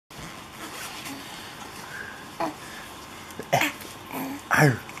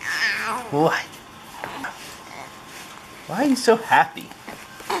What? Why are you so happy?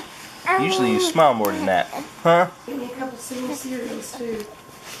 Usually you smile more than that, huh? Give me a couple single cereals too.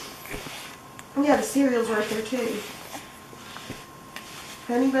 Yeah, the cereal's right there too.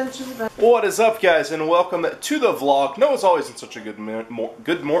 Honey bunches of. What is up, guys, and welcome to the vlog. Noah's always in such a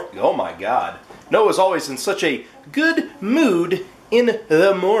oh my god. Noah's always in such a good mood in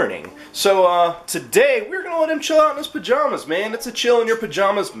the morning. So today we're gonna let him chill out in his pajamas, man. It's a chill in your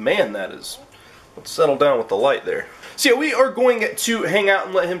pajamas, man. That is. Let's settle down with the light there. So yeah, we are going to hang out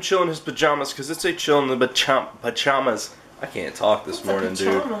and let him chill in his pajamas because it's a chill in the pajamas. I can't talk this morning,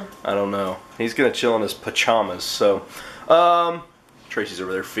 dude. I don't know. He's gonna chill in his pajamas. So, Tracy's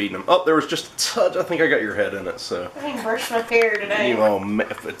over there feeding him. Oh, there was just a touch. I think I got your head in it. So. I didn't brush my hair today. You know,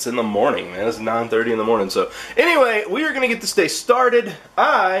 it's in the morning, man. It's 9:30 in the morning. So, anyway, we are gonna get this day started.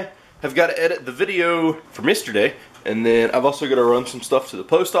 I have got to edit the video from yesterday, and then I've also got to run some stuff to the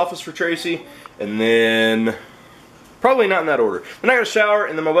post office for Tracy, and then probably not in that order. Then I got to shower,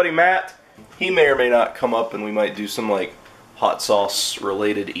 and then my buddy Matt, he may or may not come up, and we might do some like hot sauce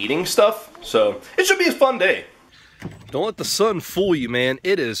related eating stuff. So it should be a fun day. Don't let the sun fool you, man.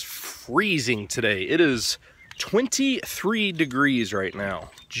 It is freezing today. It is 23 degrees right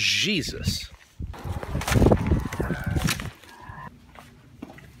now. Jesus.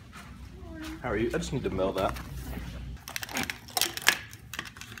 How are you? I just need to melt that.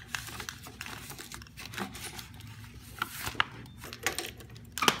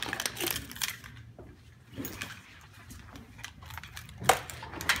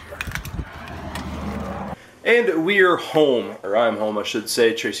 And we are home, or I'm home, I should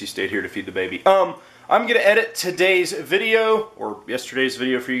say. Tracy stayed here to feed the baby. I'm gonna edit today's video, or yesterday's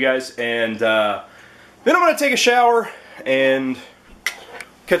video for you guys, and then I'm gonna take a shower and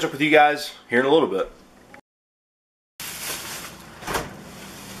catch up with you guys here in a little bit.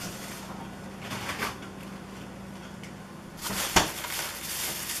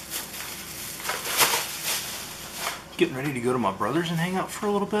 Getting ready to go to my brother's and hang out for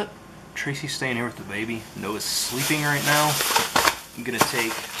a little bit. Tracy's staying here with the baby. Noah's sleeping right now. I'm gonna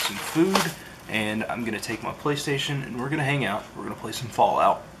take some food and I'm gonna take my PlayStation and we're gonna hang out. We're gonna play some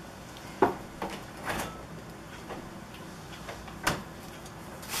Fallout.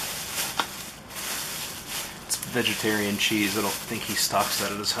 It's vegetarian cheese. I don't think he stocks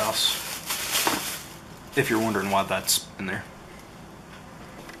that at his house. If you're wondering why that's in there.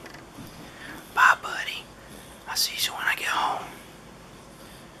 Bye, buddy. I'll see you when I get home.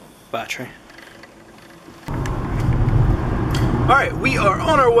 Bye, Trey. Alright, we are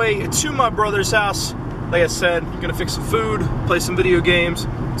on our way to my brother's house. Like I said, gonna fix some food, play some video games.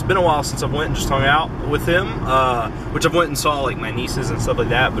 It's been a while since I've went and just hung out with him, which I've went and saw like my nieces and stuff like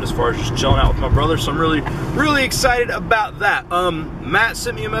that, but as far as just chilling out with my brother, so I'm really excited about that. Matt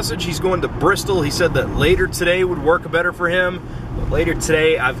sent me a message. He's going to Bristol. He said that later today would work better for him. But later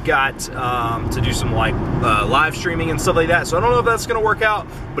today I've got to do some like live streaming and stuff like that, so I don't know if that's gonna work out,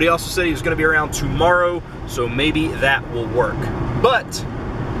 but he also said he was gonna be around tomorrow, so maybe that will work. But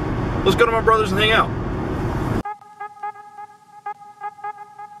let's go to my brother's and hang out.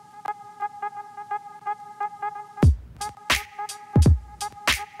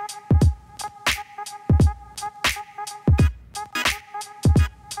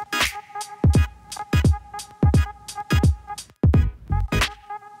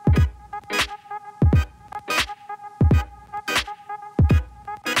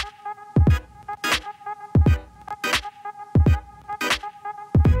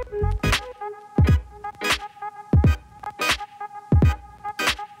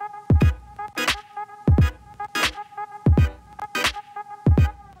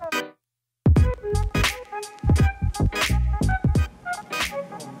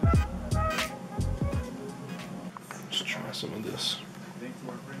 Some of this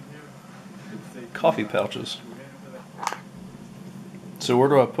coffee pouches. So where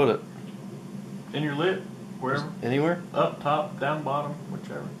do I put it? In your lid, wherever. Anywhere? Up, top, down, bottom,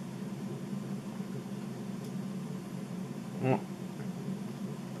 whichever.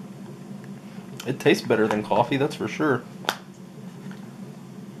 It tastes better than coffee, that's for sure.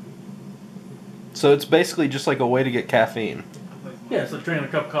 So it's basically just like a way to get caffeine. Yeah, it's like drinking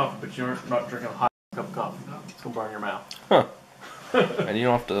a cup of coffee, but you're not drinking a hot cup of coffee. It's gonna burn your mouth. Huh. And you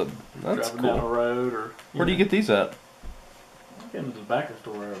don't have to. That's driving down a cool. road or. Where do you get these at? Get in the tobacco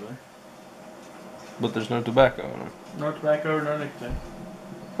store over there. But there's no tobacco in them. No tobacco or no nicotine.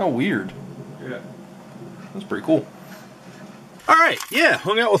 How weird. Yeah. That's pretty cool. Alright, yeah,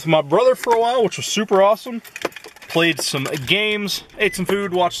 hung out with my brother for a while, which was super awesome. played some games, ate some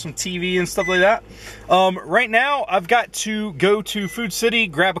food, watched some TV and stuff like that. Right now, I've got to go to Food City,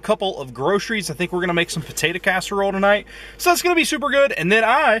 grab a couple of groceries. I think we're gonna make some potato casserole tonight. So that's gonna be super good. And then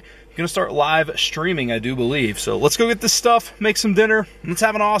I'm gonna start live streaming, I do believe. So let's go get this stuff, make some dinner, and let's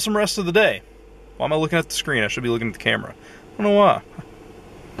have an awesome rest of the day. Why am I looking at the screen? I should be looking at the camera. I don't know why.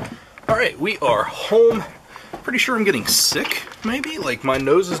 All right, we are home. Pretty sure I'm getting sick, maybe? Like my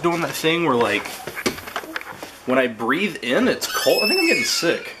nose is doing that thing where like, when I breathe in, it's cold. I think I'm getting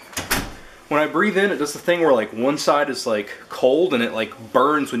sick. When I breathe in, it does the thing where like one side is like cold and it like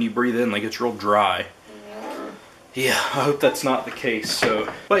burns when you breathe in, like it's real dry. Yeah, I hope that's not the case,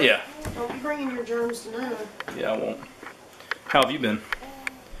 so. But yeah. Don't be bringing your germs to none. Yeah, I won't. How have you been?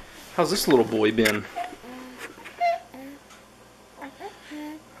 How's this little boy been?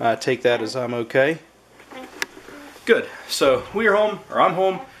 I take that as I'm okay. Good. So we are home, or I'm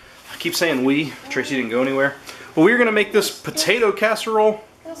home. I keep saying we. Tracy didn't go anywhere. But we're gonna make this potato casserole.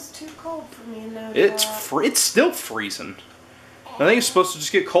 It's too cold for me in there. It's still freezing. I think it's supposed to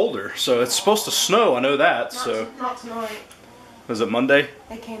just get colder. So it's supposed to snow. I know that. Not tonight. Is it Monday?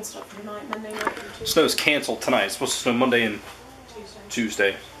 They canceled it for tonight. Monday night and Tuesday. Snow's canceled tonight. It's supposed to snow Monday and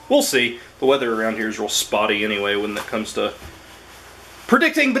Tuesday. We'll see. The weather around here is real spotty anyway when it comes to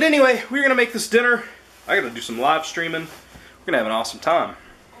predicting. But anyway, we're gonna make this dinner. I gotta do some live streaming. We're gonna have an awesome time.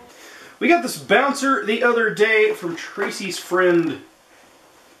 We got this bouncer the other day from Tracy's friend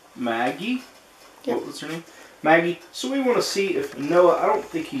Maggie. Yep. What's her name? Maggie. So we want to see if Noah. I don't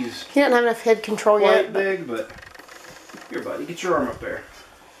think he's He doesn't have enough head control quite yet. big, but here, buddy, get your arm up there.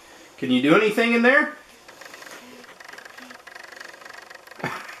 Can you do anything in there?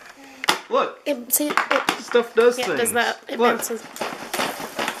 Look. See, Stuff does it things. does that. It Look. bounces.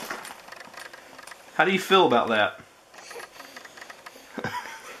 How do you feel about that?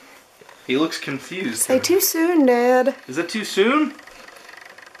 He looks confused. Say too soon, Dad. Is that too soon?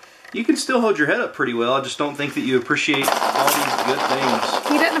 You can still hold your head up pretty well. I just don't think that you appreciate all these good things.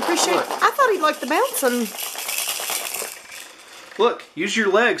 He doesn't appreciate. Look. I thought he liked the bouncing. Look, use your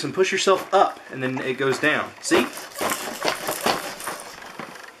legs and push yourself up, and then it goes down. See?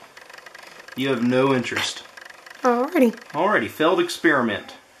 You have no interest. Alrighty. Alrighty, failed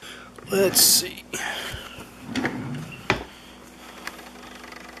experiment. Let's see.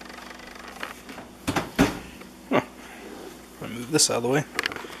 Huh. I'll move this out of the way.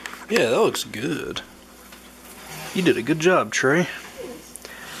 Yeah, that looks good. You did a good job, Trey.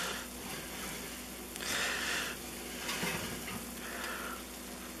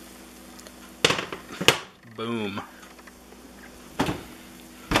 Boom.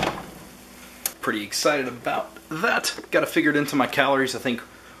 Pretty excited about that. Got to figure it into my calories. I think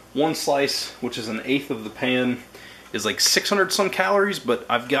one slice, which is 1/8 of the pan, is like 600 some calories, but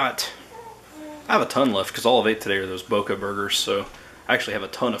I have a ton left because all I've ate today are those Boca burgers, so I actually have a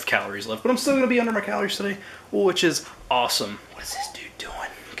ton of calories left, but I'm still going to be under my calories today, which is awesome. What is this dude doing?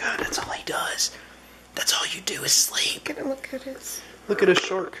 God, that's all he does. That's all you do is sleep. Look at his. Look at his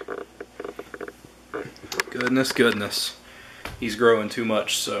shark. Goodness, goodness. He's growing too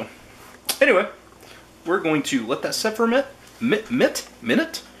much, so. Anyway, we're going to let that set for a minute.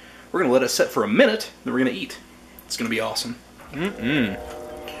 We're going to let it set for a minute, then we're going to eat. It's going to be awesome.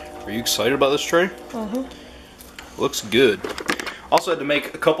 Are you excited about this, Trey? Looks good. Also had to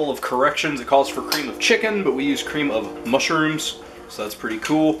make a couple of corrections. It calls for cream of chicken, but we use cream of mushrooms, so that's pretty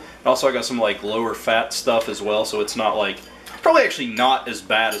cool. And also I got some like lower fat stuff as well, so it's not like, probably actually not as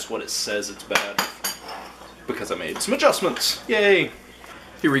bad as what it says it's bad, because I made some adjustments. Yay!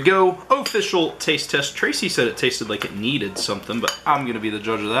 Here we go. Official taste test. Tracy said it tasted like it needed something, but I'm gonna be the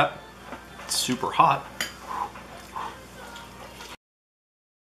judge of that. It's super hot.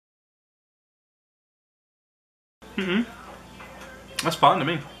 That's fine to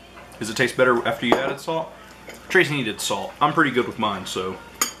me. Does it taste better after you added salt? Tracy needed salt. I'm pretty good with mine, so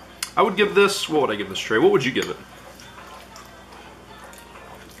I would give this, what would I give this, Trey? What would you give it?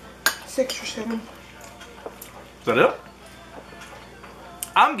 6 or 7. Is that it?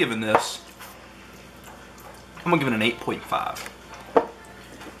 I'm giving this, I'm gonna give it an 8.5.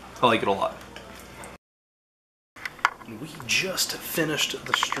 I like it a lot. We just finished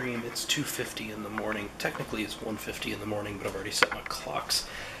the stream. It's 2:50 in the morning. Technically it's 1:50 in the morning, but I've already set my clocks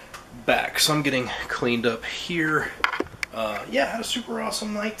back. So I'm getting cleaned up here. Yeah, I had a super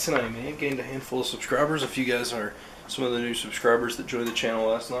awesome night tonight, man. Gained a handful of subscribers. If you guys are some of the new subscribers that joined the channel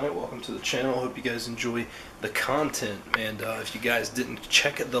last night, welcome to the channel. Hope you guys enjoy the content. And if you guys didn't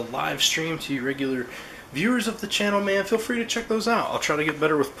check the live stream, to you regular viewers of the channel, man, feel free to check those out. I'll try to get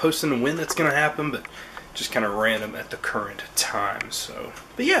better with posting when that's going to happen, but just kind of random at the current time. So,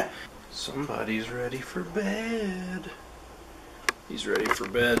 but yeah, Somebody's ready for bed. He's ready for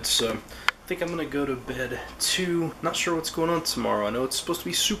bed, so I think I'm gonna go to bed too. Not sure what's going on tomorrow. I know it's supposed to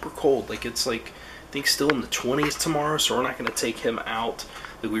be super cold. Like, it's like, I think still in the 20s tomorrow, so we're not gonna take him out.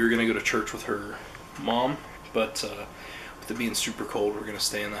 Like, we were gonna go to church with her mom, but with it being super cold, we're gonna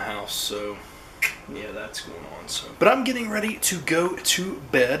stay in the house, so yeah, that's going on. So, but I'm getting ready to go to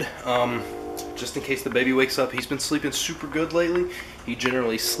bed. Just in case the baby wakes up. He's been sleeping super good lately. He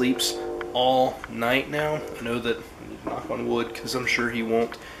generally sleeps all night now. I know that, knock on wood, because I'm sure he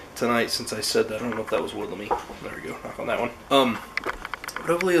won't tonight since I said that. I don't know if that was wood. Let me, there we go, knock on that one. But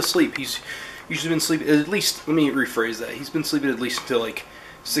hopefully he'll sleep. He's usually been sleeping, at least, let me rephrase that. He's been sleeping at least until like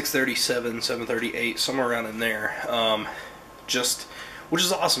 6:37, 7:38, somewhere around in there. Which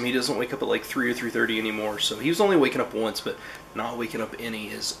is awesome. He doesn't wake up at like 3 or 3:30 anymore. So he was only waking up once, but not waking up any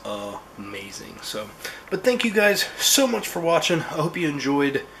is amazing. So, but thank you guys so much for watching. I hope you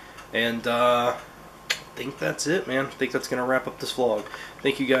enjoyed, and I think that's it, man. I think that's gonna wrap up this vlog.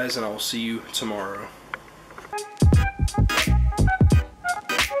 Thank you guys, and I will see you tomorrow.